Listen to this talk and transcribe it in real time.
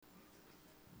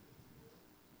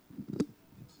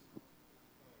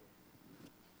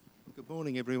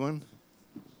Morning, everyone.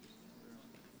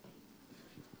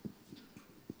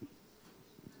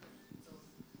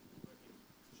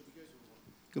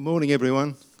 Good morning,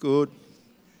 everyone. Good.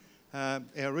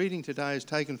 Our reading today is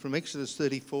taken from Exodus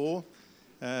 34,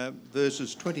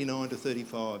 verses 29 to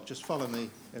 35. Just follow me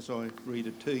as I read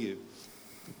it to you.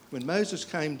 When Moses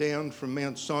came down from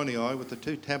Mount Sinai with the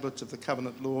 2 tablets of the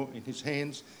covenant law in his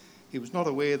hands, he was not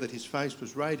aware that his face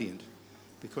was radiant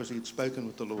because he had spoken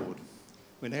with the Lord.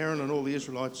 When Aaron and all the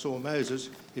Israelites saw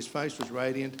Moses, his face was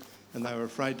radiant and they were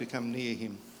afraid to come near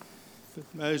him. But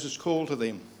Moses called to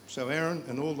them. So Aaron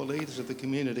and all the leaders of the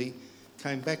community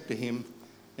came back to him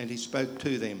and he spoke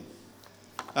to them.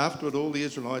 Afterward, all the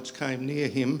Israelites came near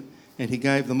him and he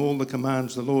gave them all the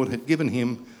commands the Lord had given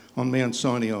him on Mount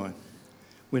Sinai.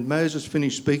 When Moses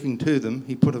finished speaking to them,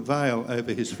 he put a veil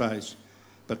over his face.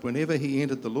 But whenever he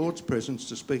entered the Lord's presence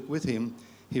to speak with him,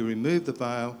 he removed the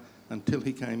veil until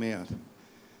he came out.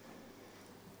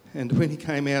 And when he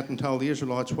came out and told the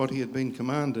Israelites what he had been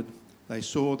commanded, they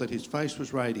saw that his face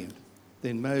was radiant.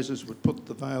 Then Moses would put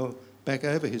the veil back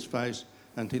over his face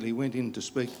until he went in to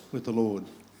speak with the Lord.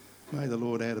 May the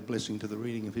Lord add a blessing to the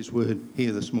reading of his word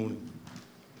here this morning.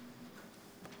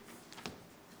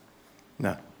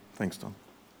 No, thanks, Tom.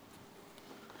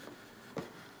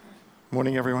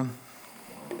 Morning, everyone.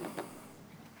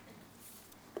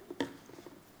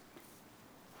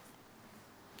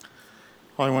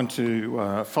 I want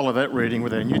to follow that reading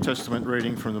with our New Testament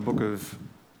reading from the book of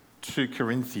 2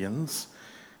 Corinthians,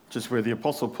 just where the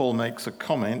Apostle Paul makes a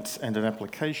comment and an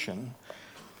application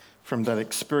from that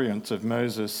experience of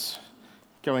Moses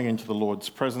going into the Lord's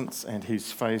presence and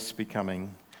his face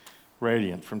becoming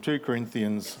radiant. From 2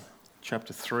 Corinthians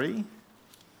chapter 3,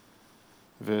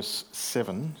 verse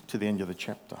 7 to the end of the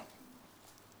chapter.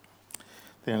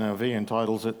 The NIV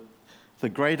entitles it, "The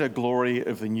Greater Glory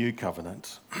of the New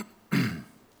Covenant."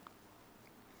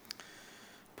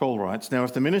 Paul writes, "Now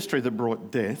if the ministry that brought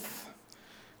death,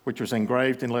 which was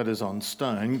engraved in letters on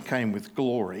stone, came with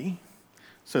glory,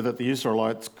 so that the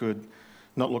Israelites could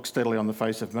not look steadily on the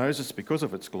face of Moses because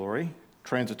of its glory,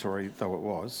 transitory though it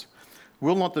was,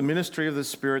 will not the ministry of the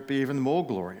Spirit be even more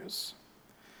glorious?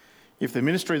 If the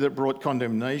ministry that brought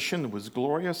condemnation was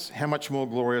glorious, how much more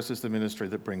glorious is the ministry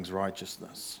that brings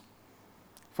righteousness?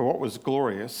 For what was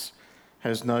glorious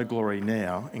has no glory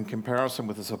now in comparison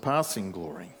with the surpassing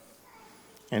glory.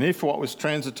 And if what was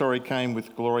transitory came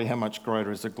with glory, how much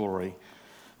greater is the glory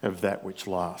of that which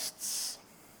lasts?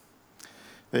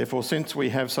 Therefore, since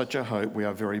we have such a hope, we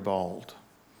are very bold.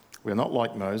 We are not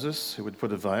like Moses, who would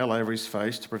put a veil over his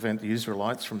face to prevent the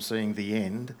Israelites from seeing the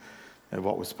end of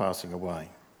what was passing away.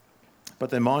 But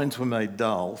their minds were made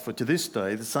dull, for to this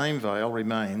day the same veil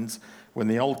remains when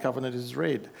the old covenant is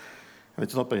read. And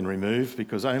it's not been removed,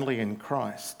 because only in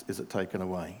Christ is it taken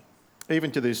away.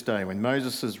 Even to this day, when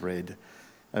Moses is read,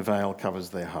 a veil covers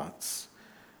their hearts.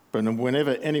 But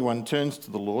whenever anyone turns to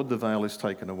the Lord, the veil is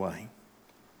taken away.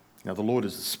 Now the Lord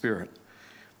is the Spirit,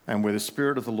 and where the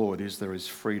Spirit of the Lord is, there is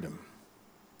freedom.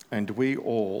 And we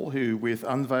all, who with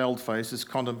unveiled faces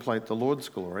contemplate the Lord's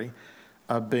glory,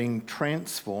 are being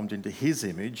transformed into his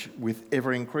image with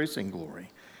ever-increasing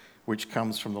glory, which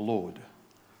comes from the Lord,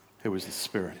 who is the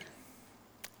Spirit.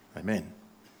 Amen.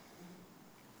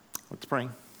 Let's pray.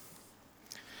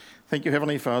 Thank you,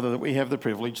 Heavenly Father, that we have the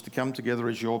privilege to come together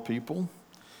as your people,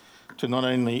 to not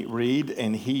only read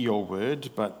and hear your word,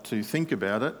 but to think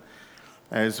about it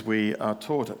as we are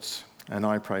taught it. And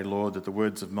I pray, Lord, that the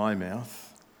words of my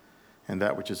mouth and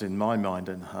that which is in my mind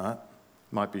and heart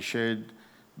might be shared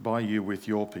by you with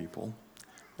your people,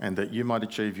 and that you might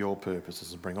achieve your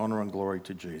purposes and bring honour and glory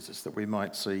to Jesus, that we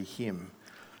might see him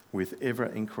with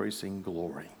ever-increasing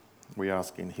glory. We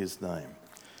ask in his name.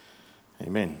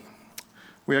 Amen.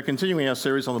 We are continuing our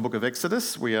series on the book of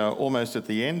Exodus. We are almost at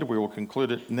the end. We will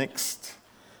conclude it next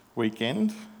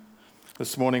weekend.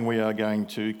 This morning we are going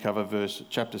to cover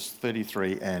chapters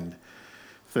 33 and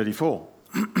 34.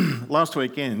 Last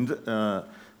weekend,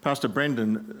 Pastor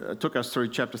Brendan took us through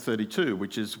chapter 32,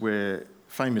 which is where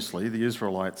famously the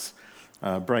Israelites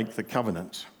break the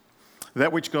covenant.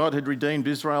 That which God had redeemed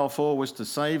Israel for was to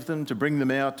save them, to bring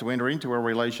them out, to enter into a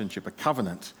relationship, a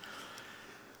covenant,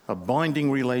 a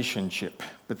binding relationship,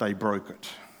 but they broke it.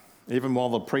 Even while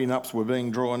the prenups were being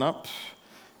drawn up,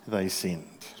 they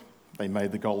sinned. They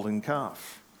made the golden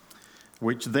calf,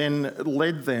 which then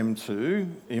led them to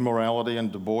immorality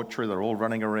and debauchery. They're all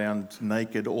running around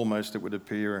naked, almost it would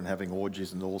appear, and having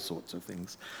orgies and all sorts of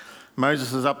things.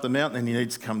 Moses is up the mountain and he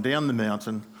needs to come down the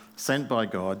mountain, sent by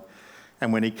God.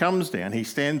 And when he comes down, he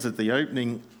stands at the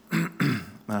opening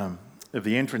of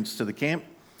the entrance to the camp,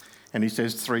 and he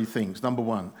says 3 things. Number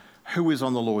 1, who is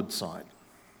on the Lord's side?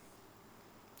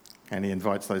 and he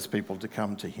invites those people to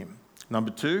come to him.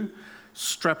 Number 2,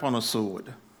 strap on a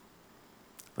sword.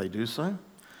 They do so.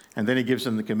 And then he gives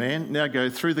them the command, now go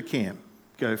through the camp,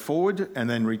 go forward and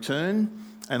then return,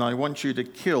 and I want you to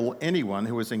kill anyone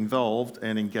who is involved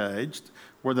and engaged,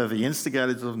 whether the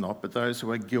instigators or not, but those who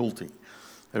are guilty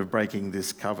of breaking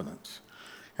this covenant.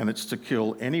 And it's to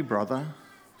kill any brother,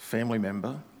 family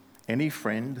member, any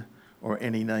friend, or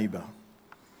any neighbour.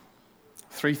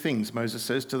 3 things Moses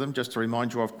says to them, just to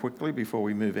remind you of quickly before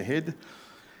we move ahead.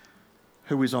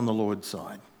 Who is on the Lord's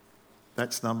side?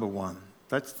 That's number 1.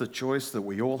 That's the choice that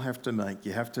we all have to make.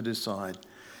 You have to decide.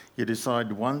 You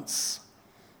decide once,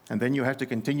 and then you have to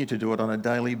continue to do it on a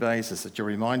daily basis, that you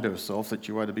remind yourself that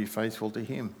you are to be faithful to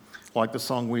him. Like the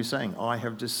song we sang, I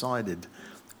have decided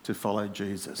to follow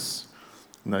Jesus.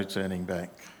 No turning back.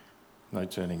 No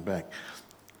turning back.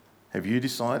 Have you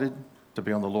decided to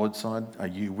be on the Lord's side? Are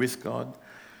you with God,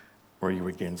 or are you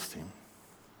against him?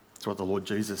 That's what the Lord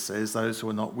Jesus says. Those who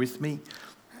are not with me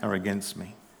are against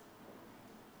me.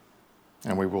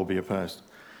 And we will be opposed.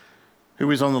 Who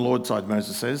is on the Lord's side,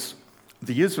 Moses says?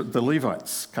 The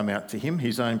Levites come out to him,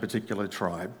 his own particular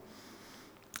tribe,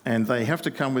 and they have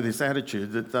to come with this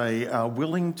attitude that they are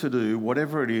willing to do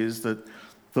whatever it is that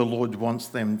the Lord wants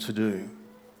them to do.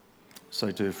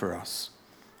 So do for us.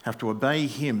 Have to obey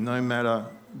him no matter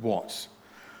what.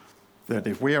 That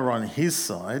if we are on his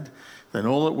side, then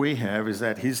all that we have is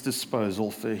at his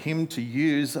disposal for him to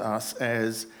use us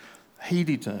as he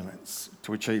determines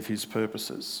to achieve his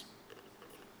purposes.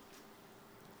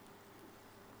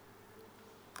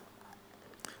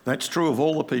 That's true of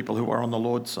all the people who are on the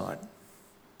Lord's side.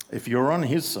 If you're on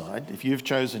his side, if you've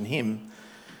chosen him,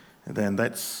 then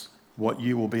that's what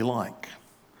you will be like.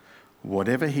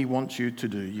 Whatever he wants you to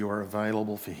do, you are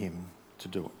available for him to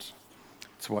do it.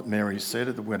 It's what Mary said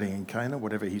at the wedding in Cana.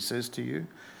 Whatever he says to you,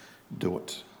 do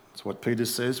it. It's what Peter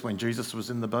says when Jesus was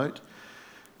in the boat.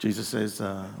 Jesus says,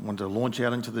 I want to launch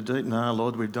out into the deep. No,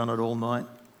 Lord, we've done it all night.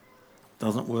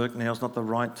 Doesn't work. Now's not the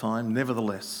right time.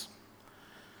 Nevertheless,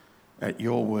 at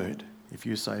your word, if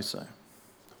you say so,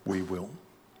 we will.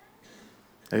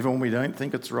 Even when we don't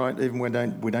think it's right, even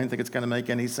when we don't think it's going to make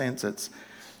any sense,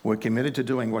 we're committed to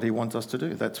doing what he wants us to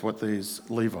do. That's what these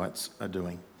Levites are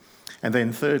doing. And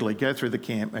then thirdly, go through the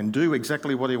camp and do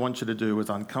exactly what he wants you to do, as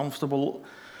uncomfortable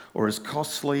or as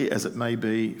costly as it may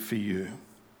be for you.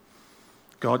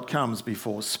 God comes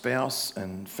before spouse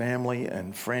and family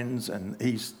and friends, and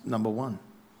he's number 1.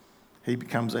 He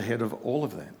becomes ahead of all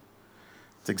of that.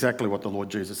 It's exactly what the Lord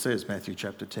Jesus says, Matthew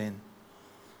chapter 10.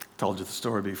 I told you the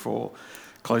story before.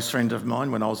 A close friend of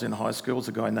mine when I was in high school was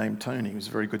a guy named Tony. He was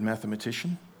a very good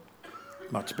mathematician,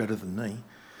 much better than me.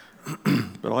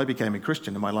 But I became a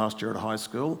Christian in my last year at high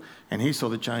school, and he saw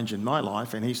the change in my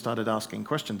life, and he started asking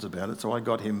questions about it, so I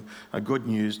got him a Good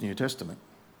News New Testament.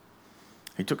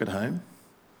 He took it home.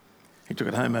 He took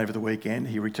it home over the weekend.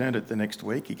 He returned it the next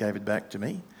week. He gave it back to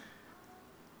me.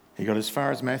 He got as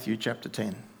far as Matthew chapter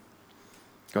 10.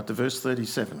 Got to verse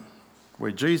 37,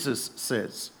 where Jesus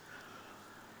says,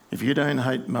 if you don't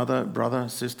hate mother, brother,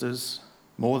 sisters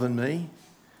more than me,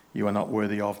 you are not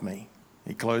worthy of me.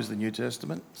 He closed the New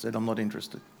Testament, said, I'm not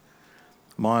interested.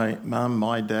 My mum,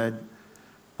 my dad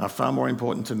are far more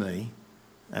important to me,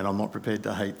 and I'm not prepared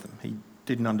to hate them. He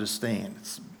didn't understand.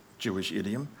 It's a Jewish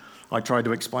idiom. I tried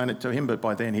to explain it to him, but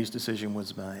by then his decision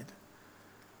was made.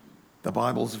 The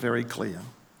Bible's very clear.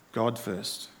 God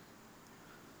first.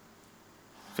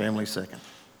 Family second.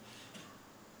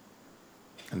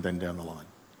 And then down the line.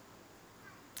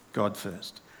 God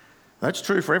first. That's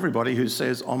true for everybody who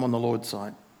says, I'm on the Lord's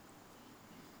side.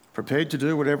 Prepared to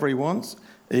do whatever he wants,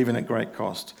 even at great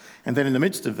cost. And then in the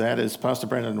midst of that, as Pastor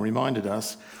Brandon reminded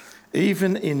us,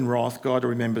 even in wrath, God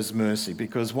remembers mercy,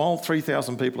 because while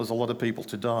 3,000 people is a lot of people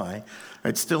to die,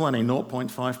 it's still only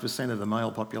 0.5% of the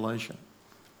male population.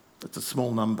 It's a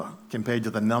small number compared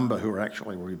to the number who are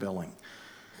actually rebelling.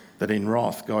 That in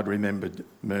wrath, God remembered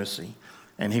mercy.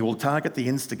 And he will target the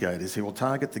instigators, he will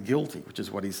target the guilty, which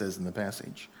is what he says in the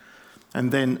passage.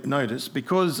 And then notice,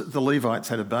 because the Levites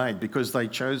had obeyed, because they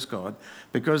chose God,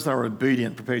 because they were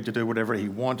obedient, prepared to do whatever he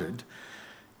wanted,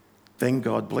 then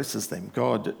God blesses them.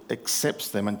 God accepts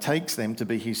them and takes them to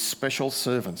be his special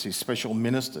servants, his special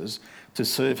ministers, to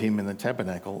serve him in the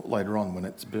tabernacle later on when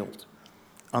it's built.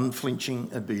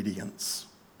 Unflinching obedience,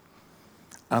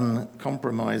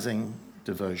 uncompromising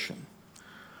devotion,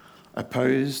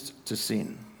 opposed to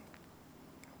sin.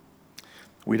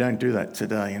 We don't do that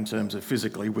today in terms of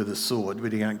physically with a sword. We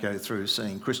don't go through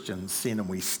seeing Christians sin and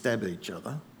we stab each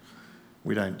other.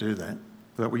 We don't do that.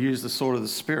 But we use the sword of the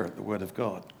Spirit, the Word of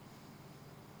God.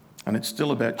 And it's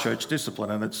still about church discipline,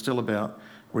 and it's still about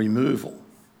removal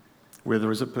where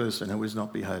there is a person who is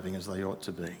not behaving as they ought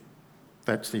to be.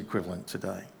 That's the equivalent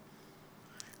today.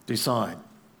 Decide,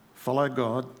 follow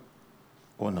God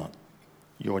or not.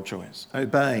 Your choice.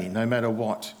 Obey no matter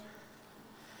what.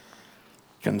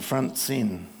 Confront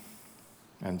sin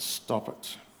and stop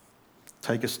it.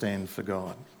 Take a stand for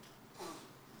God.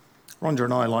 Rhonda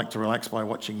and I like to relax by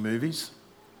watching movies.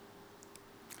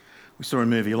 We saw a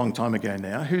movie a long time ago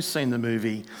now. Who's seen the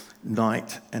movie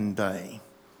Night and Day?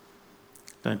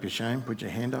 Don't be ashamed, put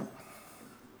your hand up.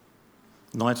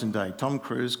 Night and Day. Tom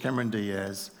Cruise, Cameron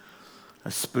Diaz,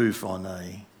 a spoof on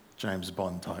a James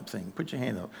Bond type thing. Put your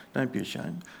hand up. Don't be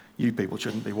ashamed. You people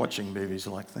shouldn't be watching movies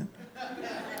like that.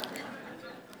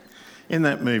 In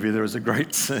that movie, there is a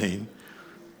great scene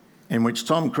in which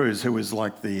Tom Cruise, who is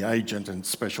like the agent and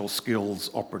special skills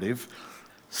operative,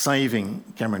 saving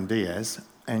Cameron Diaz,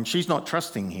 and she's not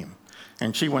trusting him,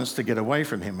 and she wants to get away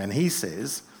from him. And he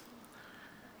says,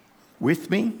 with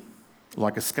me,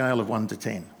 like a scale of 1 to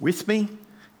 10. With me,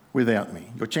 without me.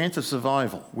 Your chance of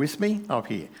survival, with me, up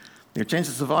here. Your chance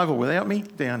of survival without me,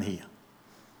 down here.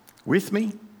 With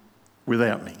me,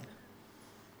 without me.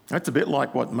 That's a bit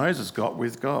like what Moses got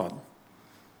with God.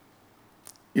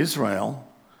 Israel,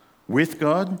 with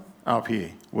God, up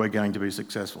here, we're going to be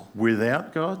successful.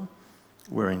 Without God,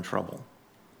 we're in trouble.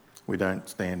 We don't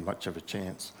stand much of a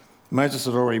chance. Moses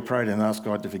had already prayed and asked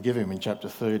God to forgive him in chapter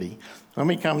 30. When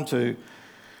we come to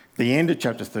the end of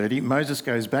chapter 30, Moses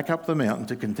goes back up the mountain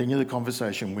to continue the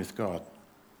conversation with God.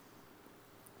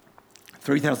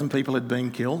 3,000 people had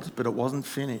been killed, but it wasn't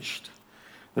finished.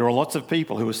 There are lots of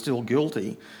people who are still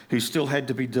guilty, who still had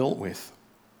to be dealt with.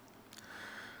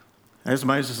 As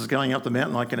Moses is going up the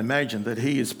mountain, I can imagine that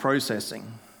he is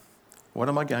processing. What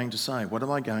am I going to say? What am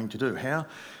I going to do? How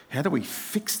do we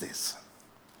fix this?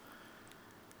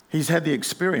 He's had the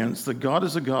experience that God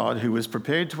is a God who is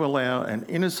prepared to allow an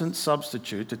innocent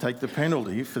substitute to take the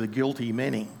penalty for the guilty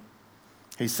many.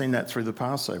 He's seen that through the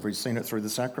Passover. He's seen it through the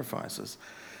sacrifices.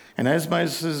 And as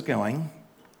Moses is going,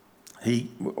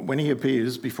 when he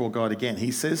appears before God again,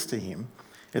 he says to him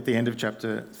at the end of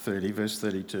chapter 30, verse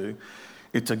 32,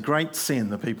 it's a great sin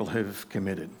the people have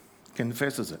committed.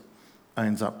 Confesses it,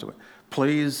 owns up to it.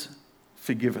 Please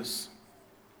forgive us.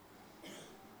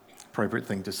 Appropriate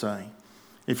thing to say.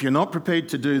 If you're not prepared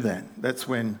to do that, that's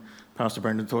when Pastor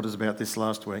Brendan taught us about this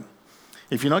last week.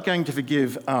 If you're not going to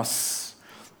forgive us,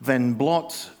 then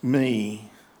blot me,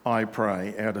 I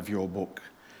pray, out of your book.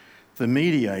 The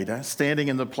mediator, standing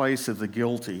in the place of the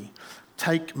guilty,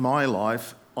 take my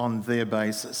life on their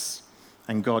basis.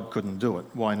 And God couldn't do it.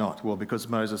 Why not? Well, because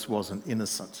Moses wasn't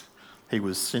innocent. He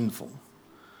was sinful.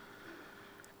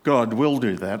 God will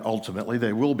do that ultimately.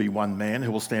 There will be one man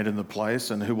who will stand in the place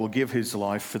and who will give his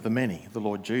life for the many, the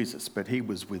Lord Jesus. But he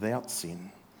was without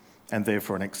sin and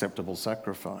therefore an acceptable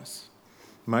sacrifice.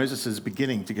 Moses is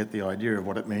beginning to get the idea of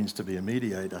what it means to be a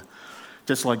mediator.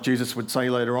 Just like Jesus would say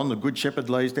later on, the good shepherd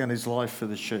lays down his life for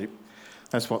the sheep.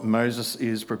 That's what Moses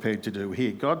is prepared to do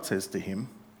here. God says to him,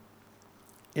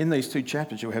 in these 2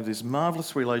 chapters, you have this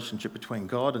marvellous relationship between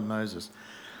God and Moses,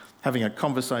 having a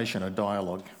conversation, a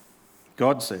dialogue.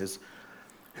 God says,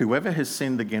 whoever has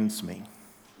sinned against me,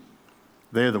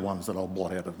 they're the ones that I'll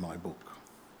blot out of my book.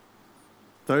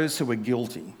 Those who are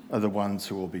guilty are the ones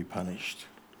who will be punished.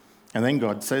 And then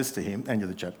God says to him, end of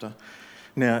the chapter,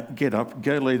 now get up,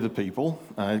 go lead the people,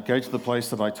 go to the place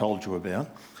that I told you about.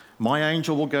 My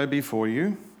angel will go before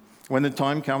you. When the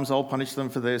time comes, I'll punish them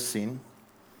for their sin.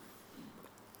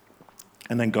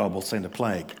 And then God will send a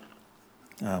plague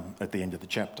at the end of the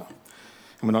chapter.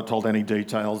 And we're not told any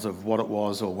details of what it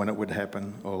was or when it would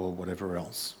happen or whatever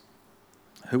else.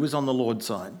 Who was on the Lord's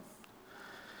side?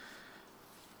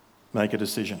 Make a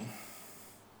decision.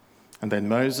 And then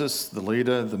Moses, the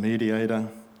leader, the mediator,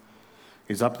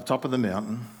 is up the top of the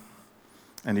mountain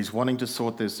and he's wanting to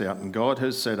sort this out. And God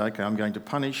has said, okay, I'm going to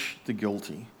punish the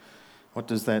guilty. What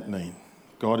does that mean?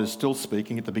 God is still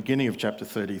speaking at the beginning of chapter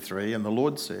 33, and the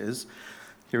Lord says,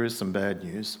 here is some bad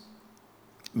news.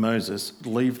 Moses,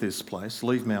 leave this place,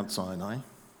 leave Mount Sinai,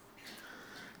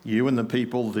 you and the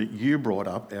people that you brought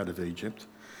up out of Egypt,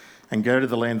 and go to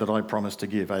the land that I promised to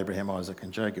give Abraham, Isaac,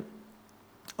 and Jacob.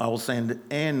 I will send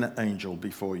an angel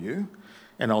before you,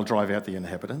 and I'll drive out the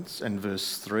inhabitants. And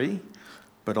verse 3,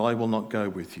 but I will not go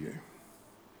with you,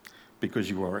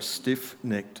 because you are a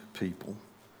stiff-necked people.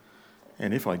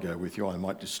 And if I go with you, I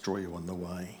might destroy you on the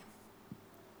way.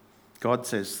 God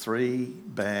says 3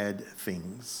 bad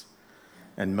things.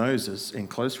 And Moses, in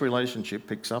close relationship,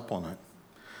 picks up on it.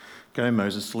 Go,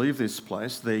 Moses, leave this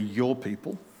place. They're your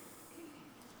people,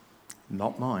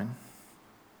 not mine.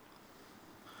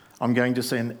 I'm going to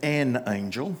send an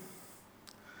angel.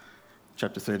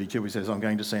 chapter 32, he says, I'm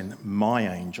going to send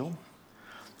my angel.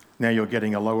 Now you're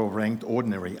getting a lower ranked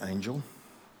ordinary angel.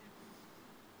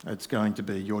 It's going to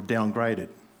be, you're downgraded.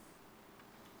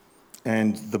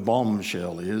 And the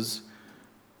bombshell is,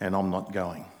 and I'm not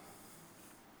going.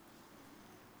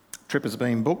 Trip has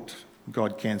been booked,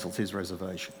 God cancels his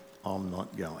reservation. I'm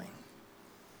not going.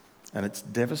 And it's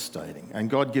devastating. And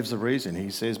God gives a reason. He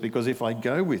says, because if I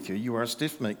go with you, you are a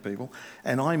stiff-necked people,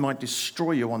 and I might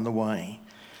destroy you on the way.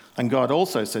 And God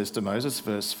also says to Moses,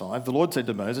 verse 5, the Lord said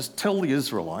to Moses, tell the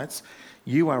Israelites,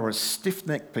 you are a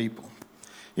stiff-necked people.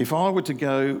 If I were to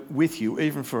go with you,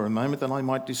 even for a moment, then I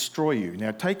might destroy you.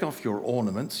 Now take off your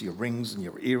ornaments, your rings and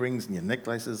your earrings and your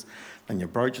necklaces and your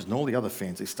brooches and all the other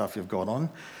fancy stuff you've got on,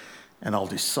 and I'll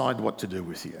decide what to do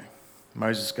with you.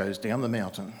 Moses goes down the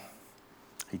mountain.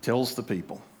 He tells the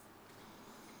people.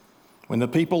 When the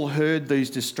people heard these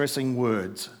distressing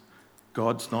words,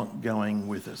 God's not going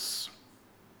with us.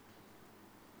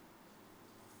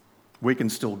 We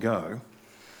can still go.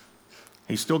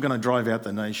 He's still going to drive out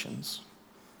the nations.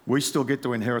 We still get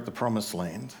to inherit the promised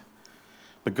land,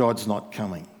 but God's not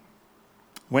coming.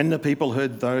 When the people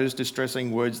heard those distressing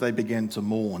words, they began to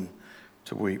mourn,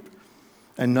 to weep.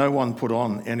 And no one put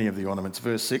on any of the ornaments.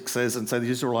 Verse 6 says, and so the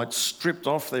Israelites stripped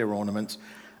off their ornaments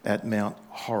at Mount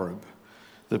Horeb.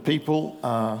 The people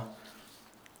are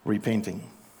repenting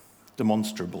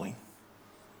demonstrably.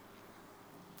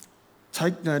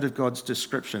 Take note of God's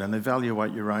description and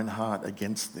evaluate your own heart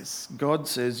against this. God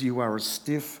says you are a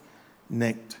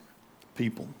stiff-necked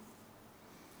people.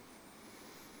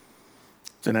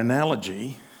 It's an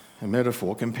analogy, a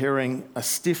metaphor, comparing a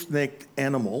stiff-necked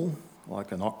animal,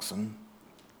 like an oxen,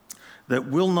 that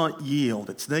will not yield.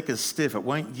 Its neck is stiff. It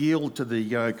won't yield to the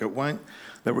yoke.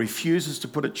 That refuses to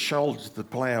put its shoulder to the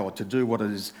plough or to do what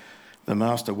it is the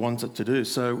master wants it to do.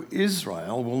 So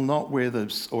Israel will not wear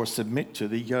this or submit to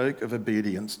the yoke of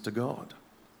obedience to God.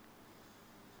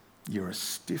 You're a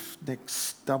stiff-necked,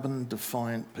 stubborn,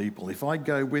 defiant people. If I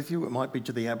go with you, it might be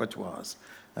to the abattoirs.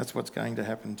 That's what's going to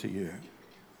happen to you.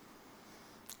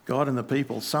 God and the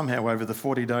people somehow over the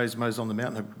 40 days Moses on the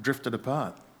mountain have drifted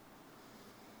apart.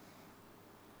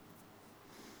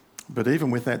 But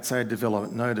even with that sad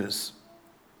development, notice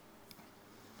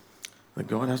that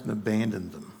God hasn't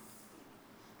abandoned them.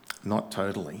 Not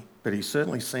totally, but he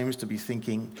certainly seems to be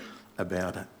thinking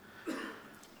about it.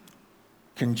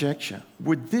 Conjecture.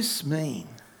 Would this mean,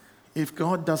 if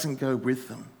God doesn't go with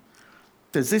them,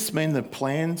 does this mean the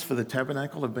plans for the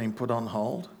tabernacle have been put on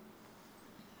hold?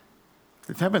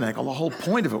 The tabernacle, the whole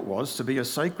point of it was to be a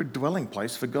sacred dwelling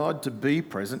place for God to be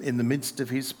present in the midst of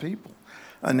his people.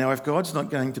 And now if God's not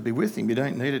going to be with him, you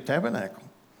don't need a tabernacle.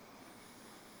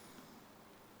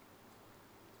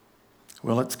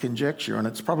 Well, it's conjecture and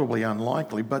it's probably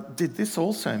unlikely, but did this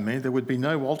also mean there would be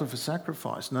no altar for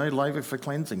sacrifice, no laver for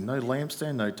cleansing, no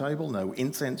lampstand, no table, no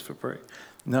incense for prayer,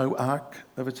 no ark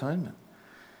of atonement?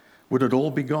 Would it all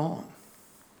be gone?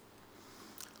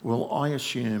 Well, I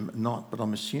assume not, but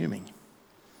I'm assuming.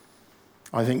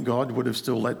 I think God would have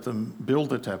still let them build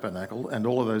the tabernacle and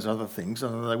all of those other things,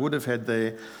 and they would have had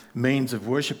their means of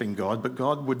worshipping God, but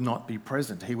God would not be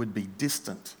present. He would be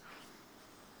distant.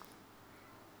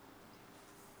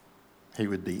 He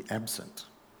would be absent.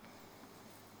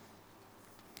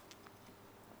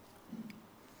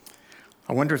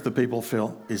 I wonder if the people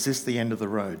felt, is this the end of the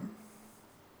road?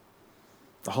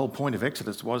 The whole point of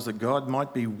Exodus was that God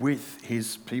might be with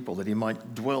his people, that he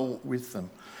might dwell with them.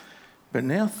 But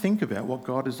now think about what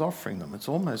God is offering them. It's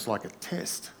almost like a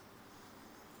test.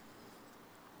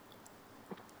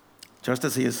 Just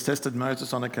as he has tested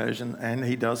Moses on occasion, and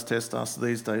he does test us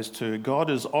these days too, God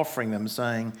is offering them,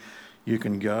 saying, you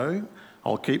can go,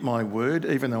 I'll keep my word,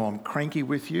 even though I'm cranky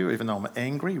with you, even though I'm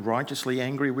angry, righteously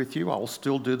angry with you, I'll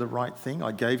still do the right thing.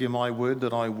 I gave you my word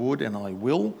that I would and I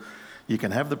will. You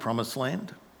can have the promised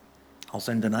land. I'll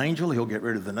send an angel, he'll get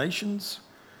rid of the nations,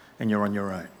 and you're on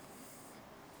your own.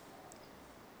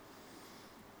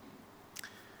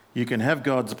 You can have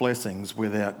God's blessings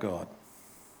without God.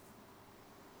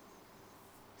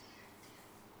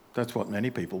 That's what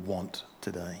many people want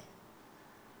today.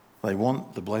 They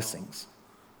want the blessings.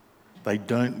 They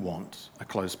don't want a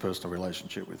close personal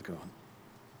relationship with God.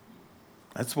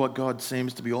 That's what God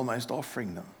seems to be almost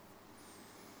offering them.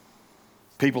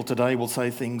 People today will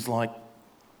say things like,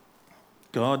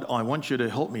 God, I want you to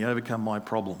help me overcome my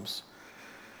problems,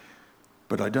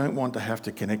 but I don't want to have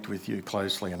to connect with you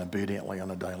closely and obediently on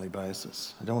a daily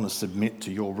basis. I don't want to submit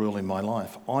to your rule in my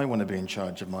life. I want to be in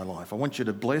charge of my life. I want you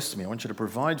to bless me. I want you to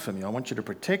provide for me. I want you to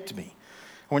protect me.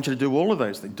 I want you to do all of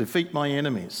those things, defeat my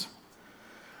enemies.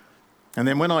 And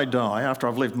then when I die, after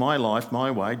I've lived my life my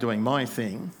way, doing my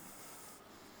thing,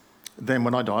 then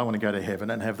when I die, I want to go to heaven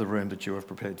and have the room that you have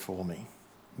prepared for me.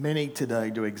 Many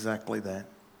today do exactly that.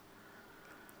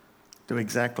 Do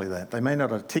exactly that. They may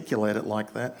not articulate it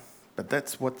like that, but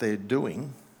that's what they're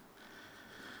doing.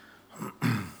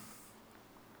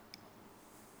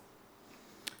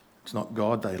 It's not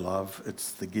God they love,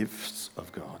 it's the gifts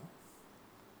of God.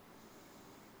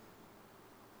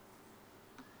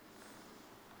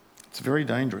 It's very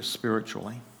dangerous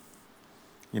spiritually.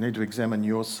 You need to examine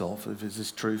yourself if is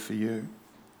this true for you.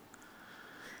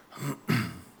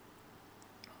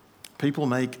 People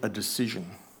make a decision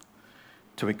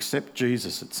to accept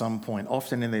Jesus at some point,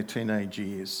 often in their teenage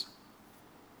years,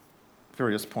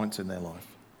 various points in their life.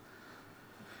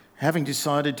 Having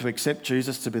decided to accept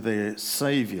Jesus to be their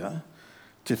saviour,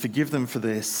 to forgive them for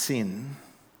their sin,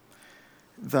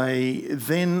 they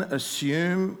then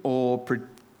assume or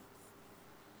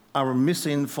are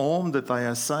misinformed that they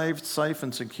are saved, safe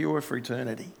and secure for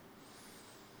eternity.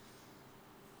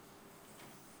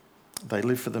 They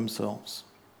live for themselves.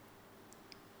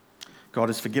 God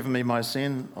has forgiven me my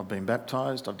sin. I've been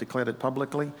baptised. I've declared it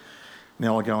publicly.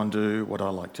 Now I'll go and do what I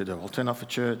like to do. I'll turn up for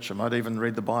church. I might even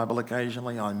read the Bible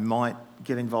occasionally. I might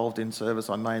get involved in service.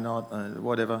 I may not.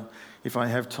 Whatever. If I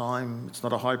have time, it's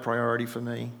not a high priority for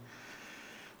me.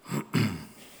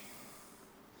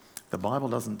 The Bible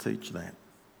doesn't teach that.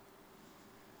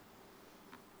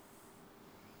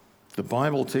 The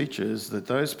Bible teaches that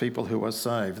those people who are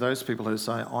saved, those people who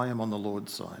say, I am on the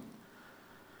Lord's side,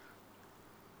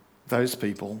 those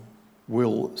people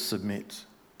will submit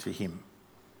to him.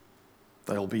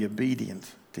 They'll be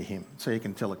obedient to him. So you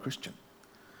can tell a Christian,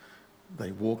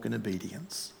 they walk in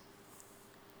obedience.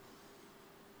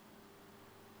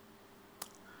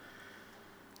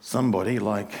 Somebody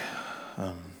like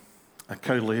a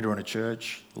co-leader in a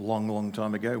church a long, long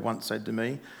time ago once said to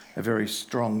me a very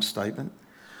strong statement,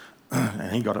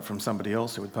 and he got it from somebody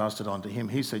else who had passed it on to him.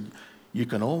 He said, you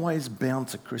can always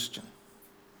bounce a Christian,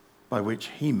 by which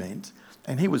he meant,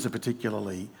 and he was a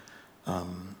particularly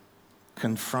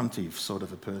confrontive sort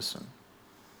of a person.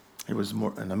 He was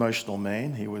more an emotional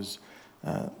man. He was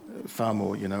far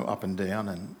more, up and down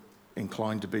and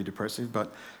inclined to be depressive,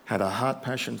 but had a heart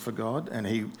passion for God, and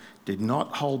he did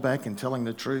not hold back in telling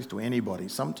the truth to anybody,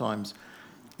 sometimes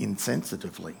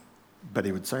insensitively, but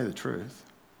he would say the truth.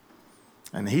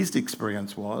 And his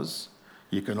experience was,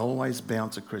 you can always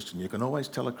bounce a Christian. You can always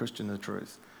tell a Christian the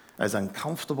truth, as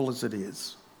uncomfortable as it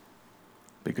is,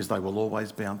 because they will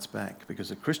always bounce back,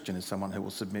 because a Christian is someone who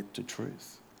will submit to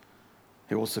truth.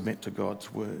 He will submit to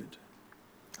God's word.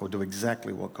 He will do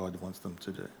exactly what God wants them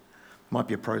to do. Might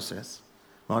be a process,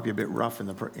 might be a bit rough in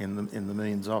the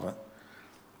means of it,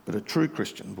 but a true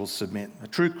Christian will submit. A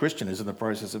true Christian is in the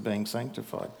process of being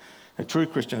sanctified. A true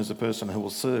Christian is a person who will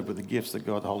serve with the gifts that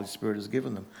God the Holy Spirit has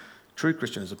given them. A true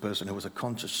Christian is a person who is a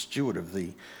conscious steward of the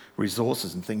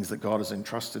resources and things that God has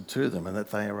entrusted to them, and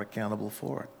that they are accountable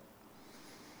for it.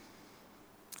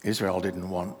 Israel didn't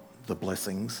want the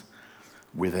blessings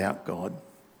without God.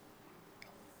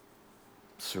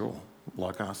 Sure,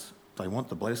 like us, they want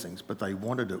the blessings, but they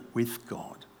wanted it with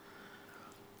God.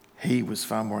 He was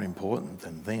far more important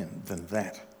than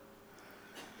that.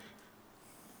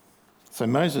 So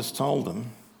Moses told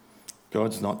them,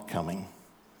 God's not coming,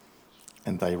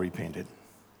 and they repented.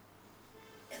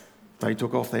 They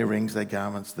took off their rings, their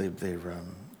garments, their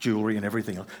jewellery and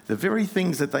everything else. The very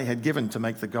things that they had given to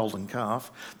make the golden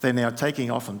calf, they're now taking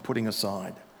off and putting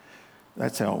aside.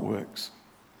 That's how it works.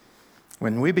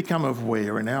 When we become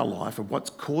aware in our life of what's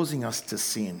causing us to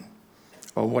sin,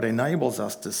 or what enables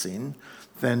us to sin,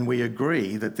 then we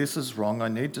agree that this is wrong, I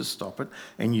need to stop it,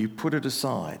 and you put it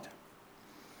aside.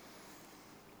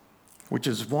 Which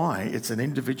is why it's an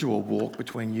individual walk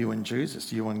between you and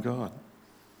Jesus, you and God.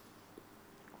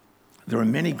 There are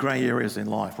many grey areas in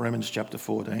life, Romans chapter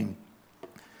 14.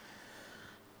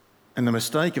 And the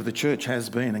mistake of the church has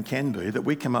been and can be that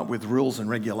we come up with rules and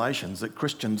regulations that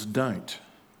Christians don't.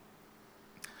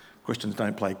 Christians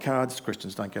don't play cards,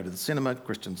 Christians don't go to the cinema,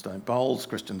 Christians don't bowl,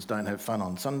 Christians don't have fun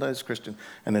on Sundays,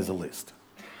 and there's a list.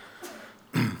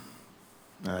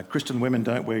 Christian women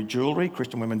don't wear jewellery,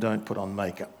 Christian women don't put on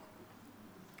makeup.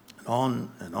 And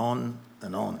on and on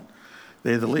and on.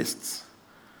 They're the lists.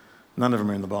 None of them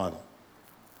are in the Bible.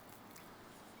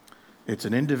 It's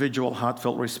an individual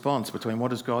heartfelt response between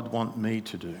what does God want me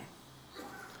to do?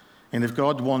 And if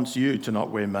God wants you to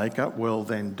not wear makeup, well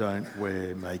then don't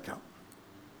wear makeup.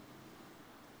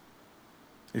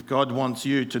 If God wants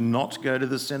you to not go to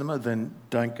the cinema, then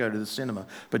don't go to the cinema.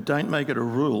 But don't make it a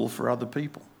rule for other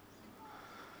people.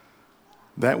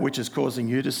 That which is causing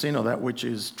you to sin or that which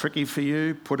is tricky for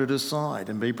you, put it aside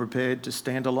and be prepared to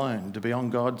stand alone, to be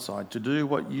on God's side, to do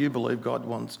what you believe God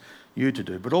wants you to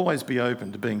do. But always be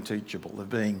open to being teachable, of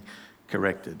being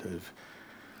corrected.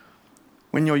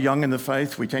 When you're young in the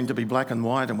faith, we tend to be black and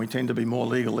white and we tend to be more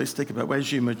legalistic. But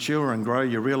as you mature and grow,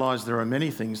 you realise there are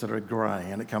many things that are grey,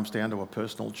 and it comes down to a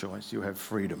personal choice. You have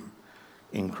freedom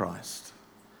in Christ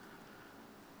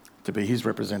to be his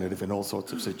representative in all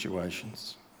sorts of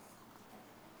situations.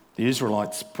 The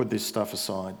Israelites put this stuff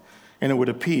aside, and it would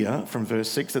appear from verse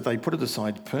 6 that they put it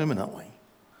aside permanently.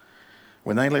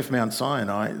 When they left Mount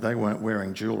Sinai, they weren't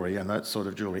wearing jewellery and that sort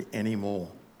of jewellery anymore.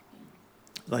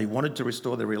 They wanted to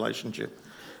restore their relationship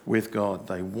with God.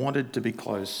 They wanted to be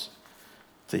close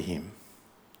to him.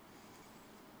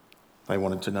 They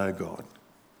wanted to know God,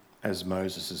 as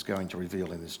Moses is going to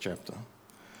reveal in this chapter.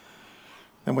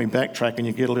 Then we backtrack and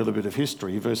you get a little bit of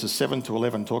history. Verses 7 to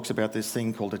 11 talks about this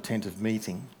thing called a tent of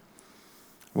meeting.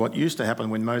 What used to happen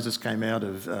when Moses came out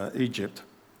of Egypt,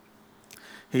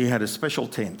 he had a special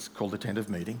tent called the tent of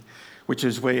meeting, which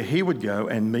is where he would go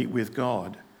and meet with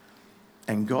God,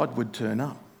 and God would turn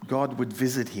up. God would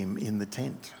visit him in the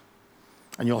tent.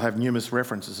 And you'll have numerous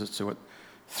references to it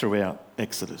throughout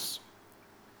Exodus.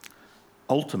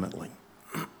 Ultimately,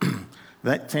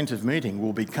 that tent of meeting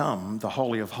will become the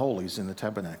Holy of Holies in the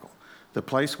tabernacle, the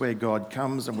place where God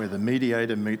comes and where the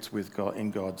mediator meets with God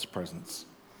in God's presence.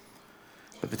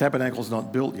 But the tabernacle's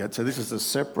not built yet, so this is a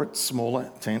separate, smaller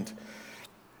tent.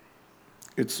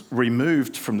 It's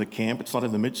removed from the camp. It's not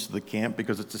in the midst of the camp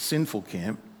because it's a sinful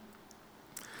camp.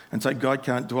 And so God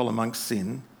can't dwell amongst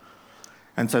sin.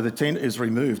 And so the tent is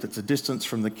removed. It's a distance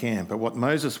from the camp. But what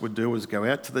Moses would do is go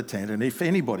out to the tent, and if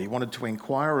anybody wanted to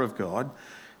inquire of God,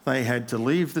 they had to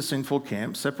leave the sinful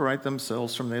camp, separate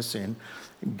themselves from their sin,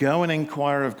 go and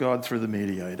inquire of God through the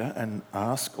mediator and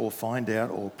ask or find out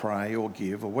or pray or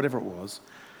give or whatever it was.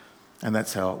 And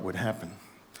that's how it would happen.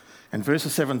 And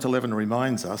verses 7 to 11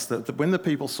 reminds us that when the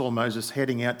people saw Moses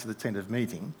heading out to the tent of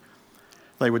meeting,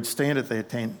 they would stand at their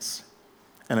tents,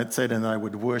 and it said, and they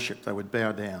would worship, they would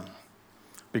bow down,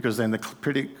 because then the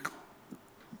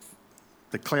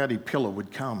cloudy pillar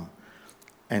would come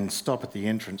and stop at the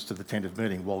entrance to the tent of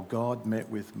meeting while God met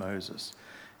with Moses.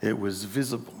 It was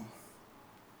visible,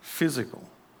 physical.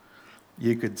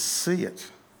 You could see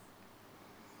it.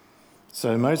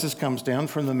 So Moses comes down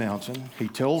from the mountain. He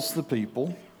tells the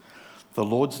people, the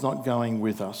Lord's not going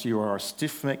with us. You are a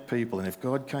stiff-necked people, and if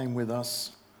God came with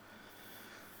us,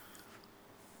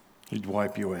 he'd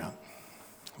wipe you out.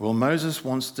 Well, Moses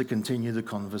wants to continue the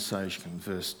conversation.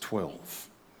 Verse 12.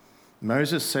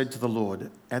 Moses said to the Lord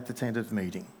at the tent of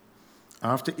meeting,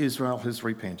 after Israel has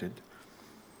repented,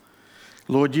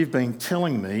 Lord, you've been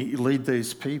telling me, lead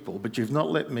these people, but you've not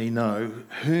let me know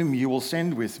whom you will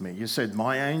send with me. You said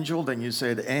my angel, then you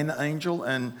said an angel,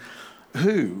 and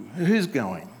who's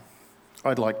going?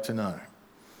 I'd like to know.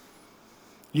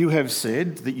 You have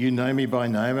said that you know me by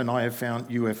name,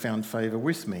 and you have found favour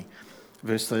with me.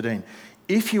 Verse 13,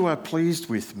 if you are pleased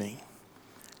with me,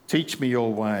 teach me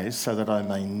your ways so that I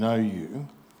may know you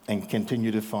and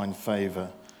continue to find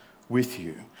favour with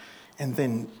you. And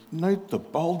then note the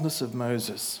boldness of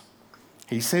Moses.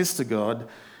 He says to God,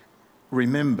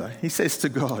 remember, these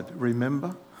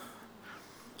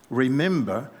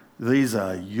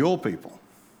are your people.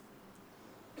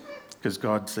 Because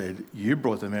God said, you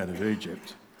brought them out of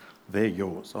Egypt. They're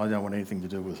yours. I don't want anything to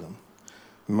do with them.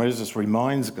 Moses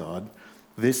reminds God,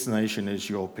 this nation is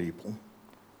your people.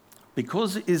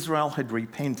 Because Israel had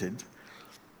repented,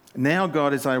 now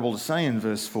God is able to say in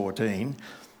verse 14,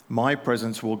 my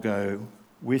presence will go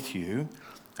with you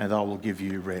and I will give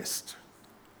you rest.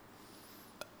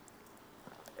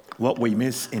 What we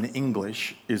miss in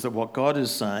English is that what God is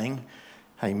saying,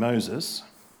 hey Moses,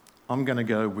 I'm going to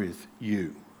go with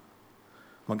you.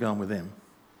 I'm not going with them.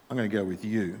 I'm going to go with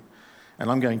you. And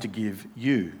I'm going to give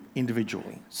you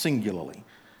individually, singularly,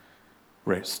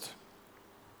 rest.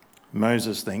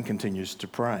 Moses then continues to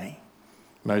pray.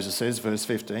 Moses says, verse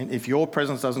 15, if your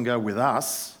presence doesn't go with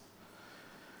us,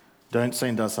 don't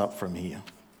send us up from here.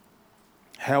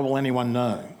 How will anyone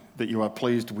know that you are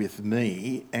pleased with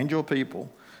me and your people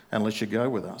unless you go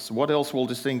with us? What else will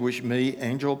distinguish me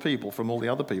and your people from all the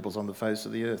other peoples on the face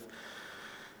of the earth?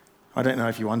 I don't know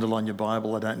if you underline your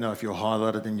Bible, I don't know if you're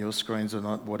highlighted in your screens or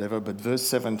not, whatever, but verse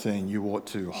 17 you ought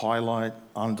to highlight,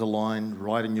 underline,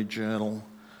 write in your journal,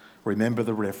 remember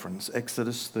the reference,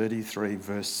 Exodus 33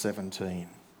 verse 17.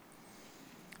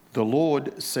 The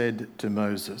Lord said to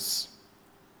Moses,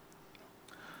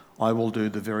 I will do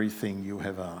the very thing you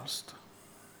have asked.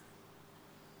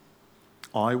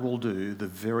 I will do the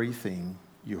very thing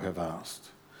you have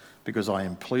asked. because I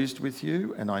am pleased with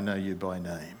you and I know you by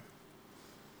name.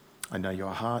 I know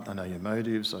your heart, I know your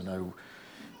motives, I know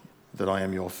that I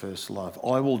am your first love.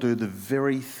 I will do the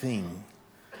very thing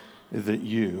that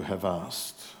you have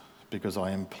asked because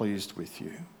I am pleased with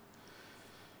you.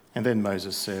 And then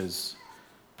Moses says,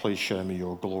 please show me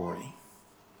your glory.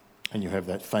 And you have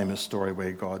that famous story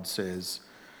where God says,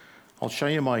 I'll show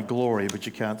you my glory, but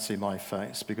you can't see my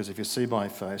face, because if you see my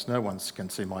face, no one can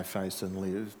see my face and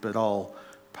live, but I'll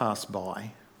pass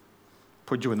by,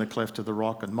 put you in the cleft of the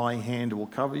rock, and my hand will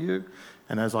cover you,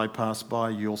 and as I pass by,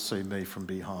 you'll see me from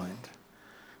behind.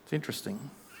 It's interesting.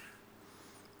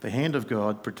 The hand of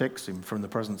God protects him from the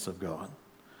presence of God.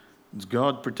 It's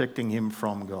God protecting him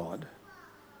from God.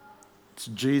 It's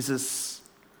Jesus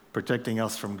protecting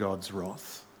us from God's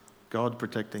wrath. God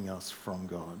protecting us from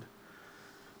God,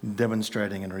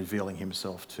 demonstrating and revealing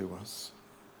himself to us.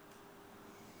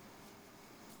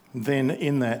 Then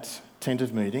in that tent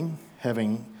of meeting,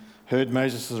 having heard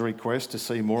Moses' request to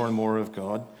see more and more of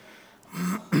God,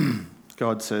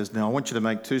 God says, now I want you to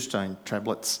make 2 stone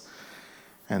tablets,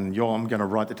 and I'm going to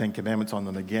write the 10 Commandments on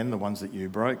them again, the ones that you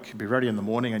broke. Be ready in the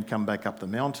morning and come back up the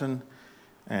mountain,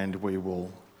 and we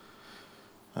will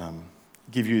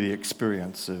give you the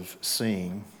experience of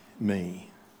seeing me,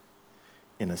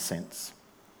 in a sense.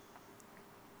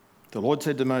 The Lord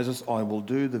said to Moses, I will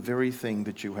do the very thing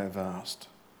that you have asked.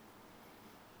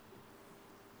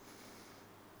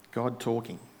 God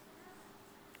talking,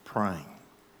 praying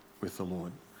with the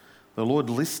Lord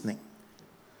listening.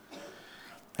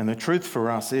 And the truth for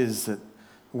us is that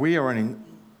we are in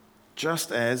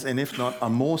just as, and if not a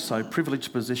more so,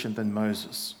 privileged position than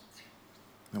Moses.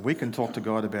 And we can talk to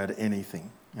God about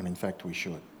anything, and in fact we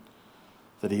should.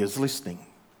 That he is listening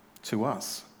to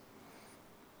us.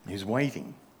 He's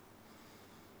waiting.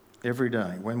 Every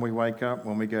day, when we wake up,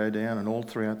 when we go down, and all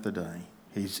throughout the day,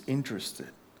 he's interested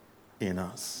in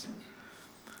us.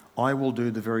 I will do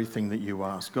the very thing that you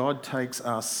ask. God takes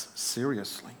us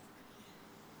seriously.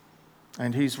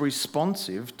 And he's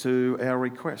responsive to our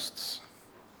requests.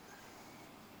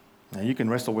 Now, you can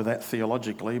wrestle with that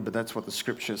theologically, but that's what the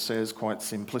scripture says quite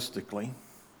simplistically.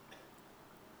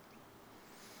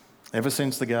 Ever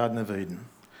since the Garden of Eden,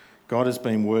 God has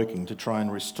been working to try and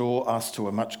restore us to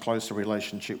a much closer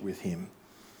relationship with him.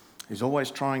 He's always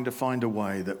trying to find a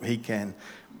way that he can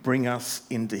bring us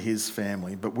into his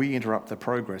family, but we interrupt the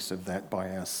progress of that by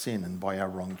our sin and by our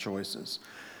wrong choices.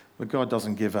 But God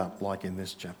doesn't give up, like in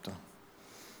this chapter.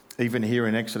 Even here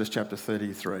in Exodus chapter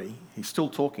 33, he's still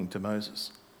talking to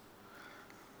Moses.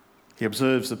 He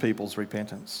observes the people's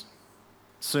repentance.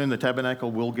 Soon the tabernacle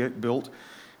will get built.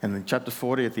 And in chapter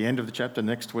 40, at the end of the chapter,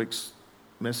 next week's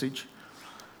message,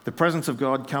 the presence of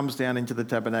God comes down into the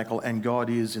tabernacle and God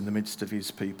is in the midst of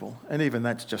his people. And even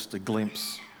that's just a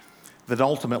glimpse that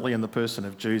ultimately in the person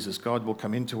of Jesus, God will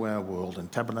come into our world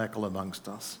and tabernacle amongst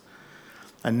us.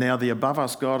 And now the above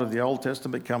us God of the Old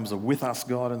Testament becomes a with us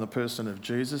God in the person of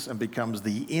Jesus and becomes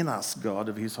the in us God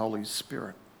of his Holy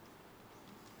Spirit.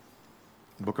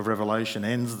 The book of Revelation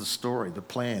ends the story, the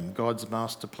plan, God's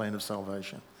master plan of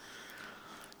salvation,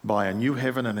 by a new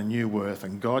heaven and a new earth,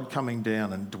 and God coming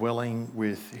down and dwelling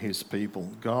with his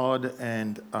people, God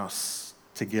and us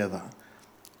together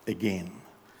again,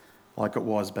 like it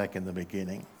was back in the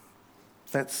beginning.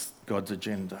 That's God's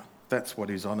agenda. That's what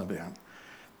he's on about.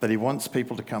 That he wants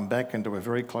people to come back into a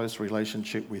very close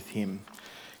relationship with him.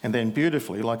 And then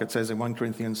beautifully, like it says in 1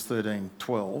 Corinthians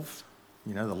 13:12,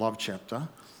 the love chapter,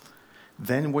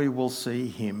 then we will see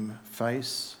him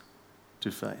face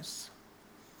to face.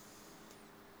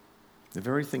 The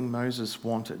very thing Moses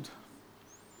wanted,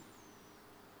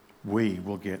 we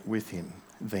will get with him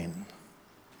then.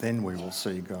 Then we will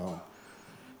see God.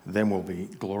 Then we'll be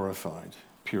glorified,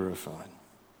 purified.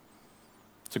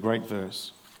 It's a great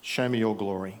verse. Show me your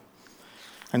glory.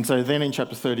 And so then in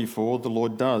chapter 34, the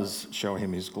Lord does show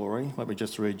him his glory. Let me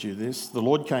just read you this. The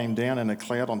Lord came down in a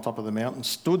cloud on top of the mountain,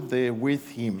 stood there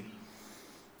with him.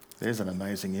 There's an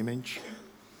amazing image.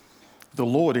 The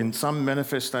Lord, in some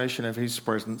manifestation of his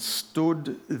presence,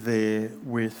 stood there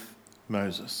with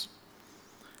Moses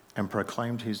and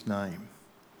proclaimed his name.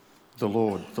 The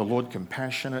Lord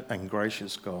compassionate and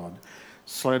gracious God,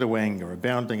 slow to anger,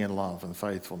 abounding in love and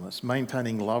faithfulness,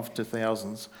 maintaining love to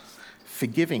thousands,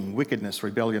 forgiving wickedness,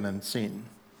 rebellion and sin.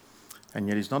 And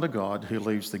yet he's not a God who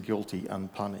leaves the guilty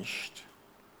unpunished.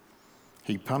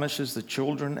 He punishes the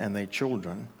children and their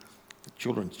children, the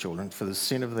children's children, for the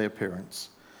sin of their parents,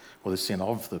 or the sin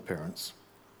of the parents,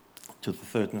 to the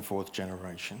 3rd and 4th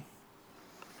generation.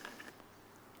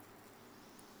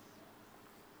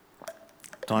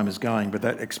 Time is going, but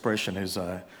that expression is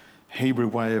a Hebrew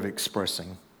way of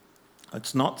expressing.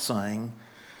 It's not saying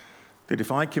that if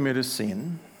I commit a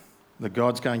sin, that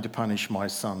God's going to punish my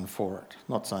son for it.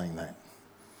 Not saying that.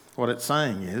 What it's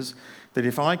saying is that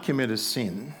if I commit a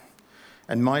sin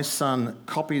and my son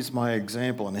copies my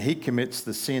example and he commits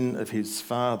the sin of his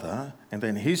father and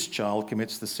then his child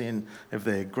commits the sin of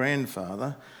their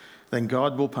grandfather, then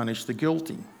God will punish the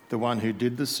guilty, the one who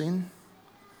did the sin,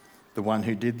 the one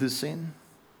who did the sin,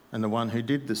 and the one who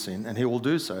did the sin, and he will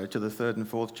do so to the third and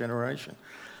fourth generation.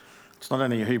 It's not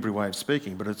only a Hebrew way of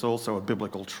speaking, but it's also a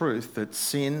biblical truth that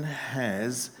sin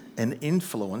has an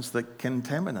influence that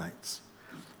contaminates.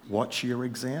 Watch your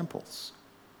examples.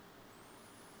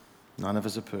 None of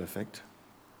us are perfect,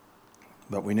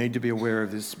 but we need to be aware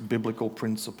of this biblical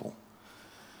principle.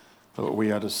 That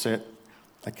we are to set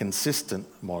a consistent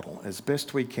model as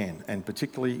best we can, and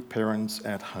particularly parents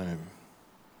at home,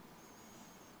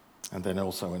 and then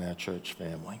also in our church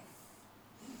family.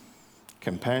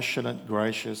 Compassionate,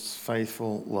 gracious,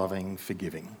 faithful, loving,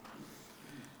 forgiving.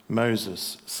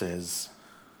 Moses says,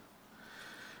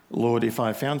 Lord, if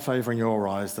I found favour in your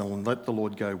eyes, then let the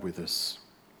Lord go with us.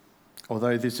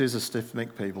 Although this is a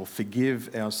stiff-necked people,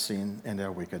 forgive our sin and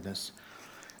our wickedness,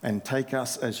 and take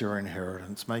us as your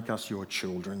inheritance, make us your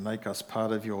children, make us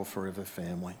part of your forever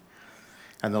family.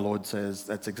 And the Lord says,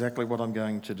 that's exactly what I'm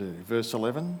going to do. Verse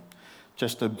 11,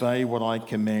 just obey what I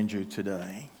command you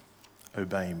today.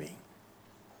 Obey me.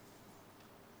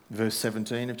 Verse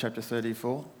 17 of chapter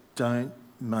 34, don't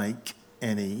make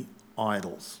any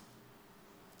idols.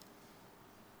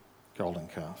 Golden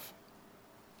calf.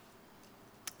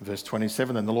 Verse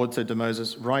 27, and the Lord said to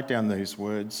Moses, write down these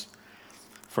words,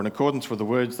 for in accordance with the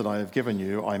words that I have given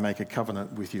you, I make a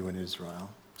covenant with you in Israel.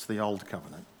 It's the old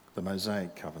covenant, the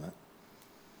Mosaic covenant.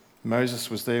 Moses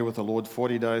was there with the Lord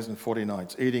 40 days and 40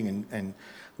 nights, eating and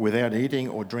without eating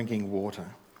or drinking water.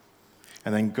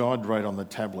 And then God wrote on the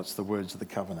tablets the words of the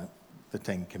covenant, the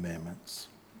Ten Commandments.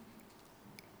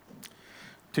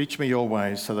 Teach me your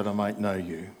ways so that I might know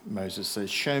you, Moses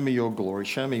says. Show me your glory.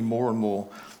 Show me more and more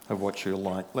of what you're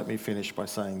like. Let me finish by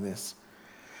saying this.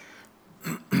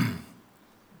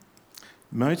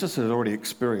 Moses had already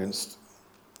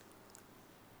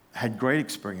had great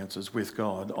experiences with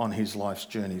God on his life's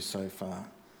journey so far.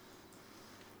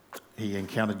 He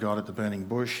encountered God at the burning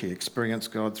bush. He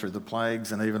experienced God through the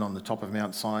plagues and even on the top of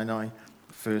Mount Sinai,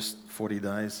 the first 40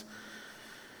 days,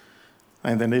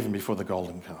 and then even before the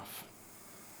golden calf.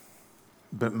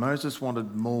 But Moses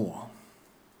wanted more.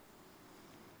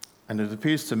 And it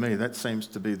appears to me that seems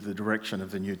to be the direction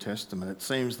of the New Testament. It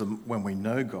seems that when we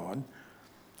know God,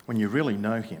 when you really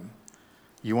know him,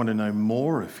 you want to know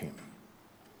more of him.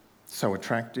 So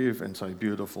attractive and so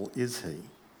beautiful is he.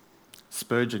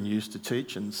 Spurgeon used to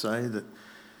teach and say that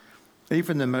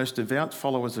even the most devout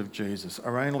followers of Jesus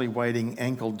are only wading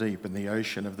ankle deep in the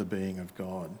ocean of the being of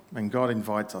God. And God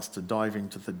invites us to dive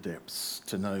into the depths,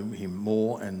 to know him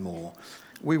more and more.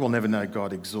 We will never know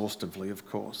God exhaustively, of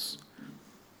course.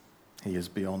 He is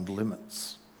beyond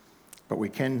limits. But we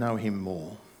can know him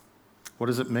more. What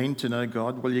does it mean to know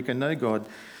God? Well, you can know God.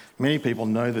 Many people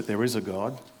know that there is a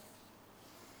God.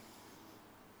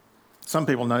 Some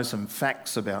people know some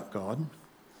facts about God.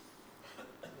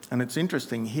 And it's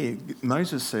interesting here,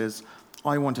 Moses says,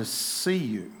 I want to see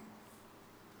you.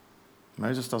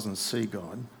 Moses doesn't see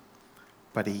God,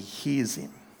 but he hears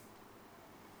him.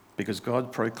 Because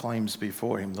God proclaims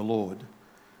before him the Lord,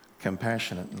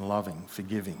 compassionate and loving,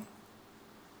 forgiving.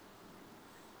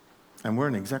 And we're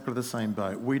in exactly the same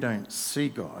boat. We don't see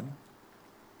God,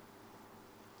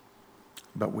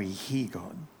 but we hear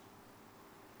God.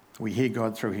 We hear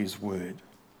God through his word.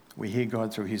 We hear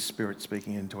God through his Spirit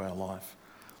speaking into our life.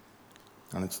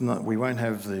 And we won't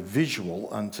have the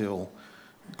visual until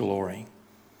glory.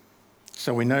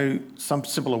 So we know some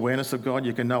simple awareness of God.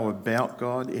 You can know about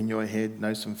God in your head,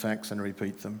 know some facts and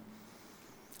repeat them.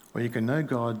 Or you can know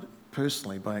God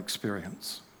personally by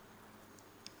experience.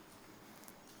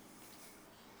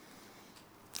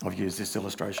 I've used this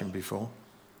illustration before.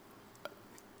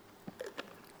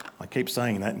 I keep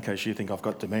saying that in case you think I've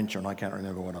got dementia and I can't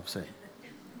remember what I've said.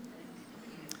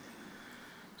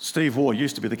 Steve Waugh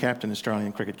used to be the captain,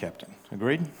 Australian cricket captain.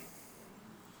 Agreed?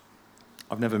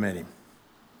 I've never met him.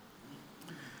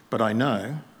 But I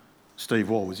know Steve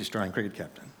Waugh was the Australian cricket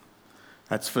captain.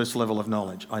 That's first level of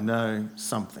knowledge. I know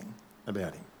something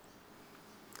about him.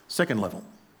 Second level,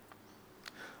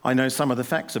 I know some of the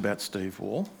facts about Steve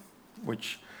Waugh,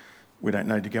 which we don't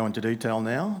need to go into detail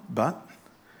now, but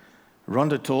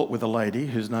Rhonda taught with a lady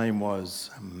whose name was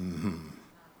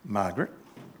Margaret,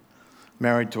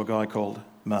 married to a guy called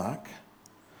Mark,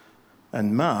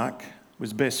 and Mark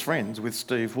was best friends with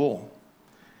Steve Waugh.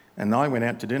 And I went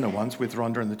out to dinner once with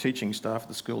Rhonda and the teaching staff at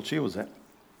the school she was at.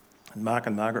 And Mark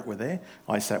and Margaret were there.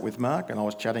 I sat with Mark and I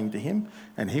was chatting to him,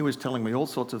 and he was telling me all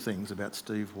sorts of things about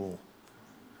Steve Wall.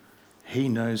 He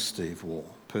knows Steve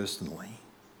Wall personally.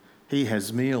 He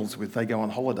has meals with, they go on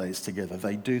holidays together,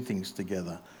 they do things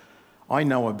together. I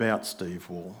know about Steve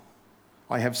Wall.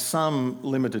 I have some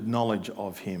limited knowledge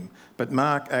of him, but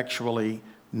Mark actually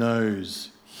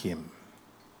knows him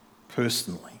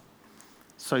personally.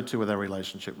 So too with our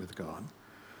relationship with God.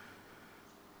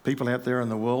 People out there in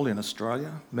the world, in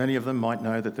Australia, many of them might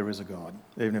know that there is a God,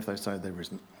 even if they say there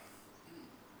isn't.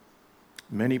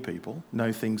 Many people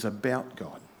know things about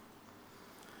God.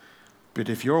 But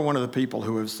if you're one of the people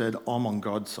who have said, I'm on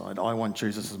God's side, I want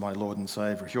Jesus as my Lord and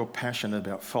Saviour, if you're passionate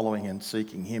about following and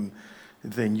seeking him,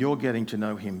 then you're getting to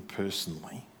know him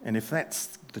personally. And if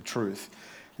that's the truth,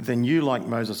 then you, like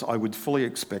Moses, I would fully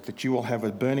expect that you will have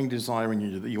a burning desire in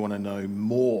you that you want to know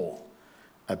more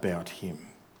about him.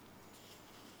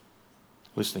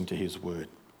 Listening to his word.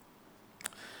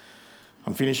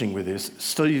 I'm finishing with this.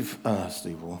 Steve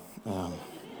Wall,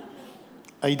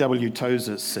 A.W.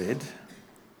 Tozer said,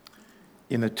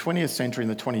 in the 20th century and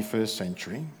the 21st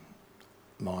century,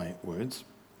 my words,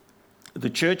 the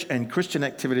church and Christian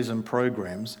activities and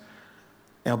programs,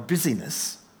 our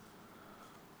busyness,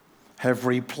 have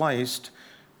replaced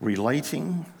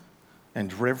relating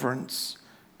and reverence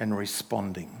and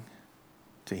responding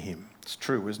to him. It's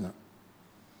true, isn't it?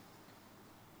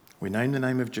 We name the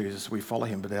name of Jesus, we follow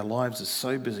him, but our lives are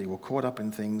so busy, we're caught up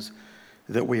in things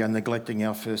that we are neglecting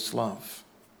our first love.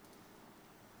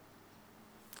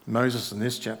 Moses in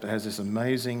this chapter has this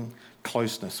amazing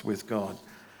closeness with God.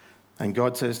 And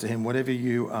God says to him, whatever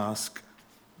you ask,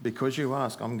 because you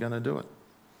ask, I'm going to do it.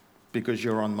 Because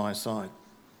you're on my side.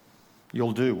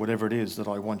 You'll do whatever it is that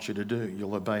I want you to do.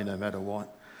 You'll obey no matter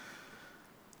what.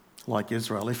 Like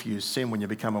Israel, if you sin when you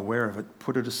become aware of it,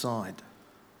 put it aside.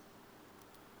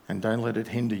 And don't let it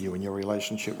hinder you in your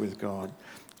relationship with God.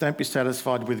 Don't be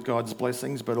satisfied with God's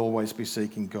blessings, but always be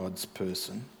seeking God's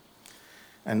person.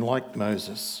 And like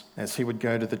Moses, as he would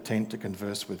go to the tent to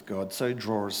converse with God, so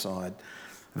draw aside.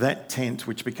 That tent,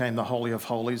 which became the Holy of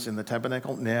Holies in the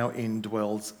tabernacle, now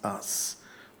indwells us.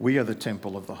 We are the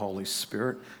temple of the Holy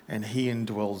Spirit, and he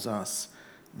indwells us.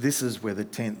 This is where the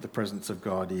tent, the presence of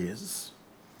God, is.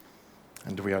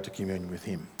 And we are to commune with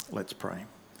him. Let's pray.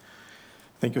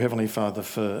 Thank you, Heavenly Father,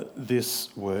 for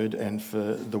this word and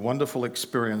for the wonderful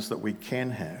experience that we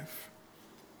can have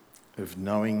of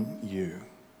knowing you.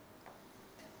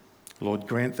 Lord,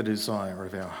 grant the desire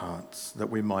of our hearts that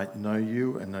we might know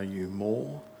you and know you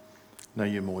more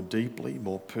deeply,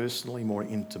 more personally, more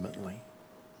intimately.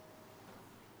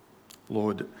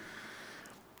 Lord,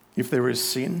 if there is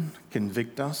sin,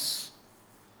 convict us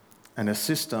and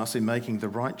assist us in making the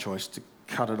right choice to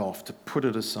cut it off, to put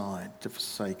it aside, to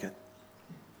forsake it.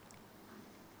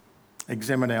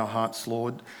 Examine our hearts,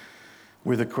 Lord,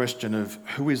 with a question of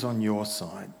who is on your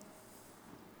side,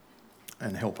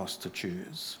 and help us to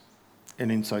choose.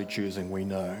 And in so choosing, we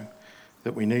know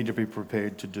that we need to be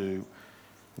prepared to do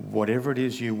whatever it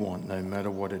is you want, no matter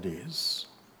what it is.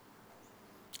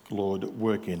 Lord,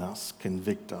 work in us,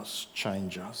 convict us,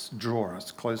 change us, draw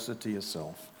us closer to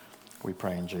yourself. We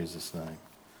pray in Jesus' name.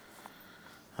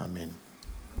 Amen.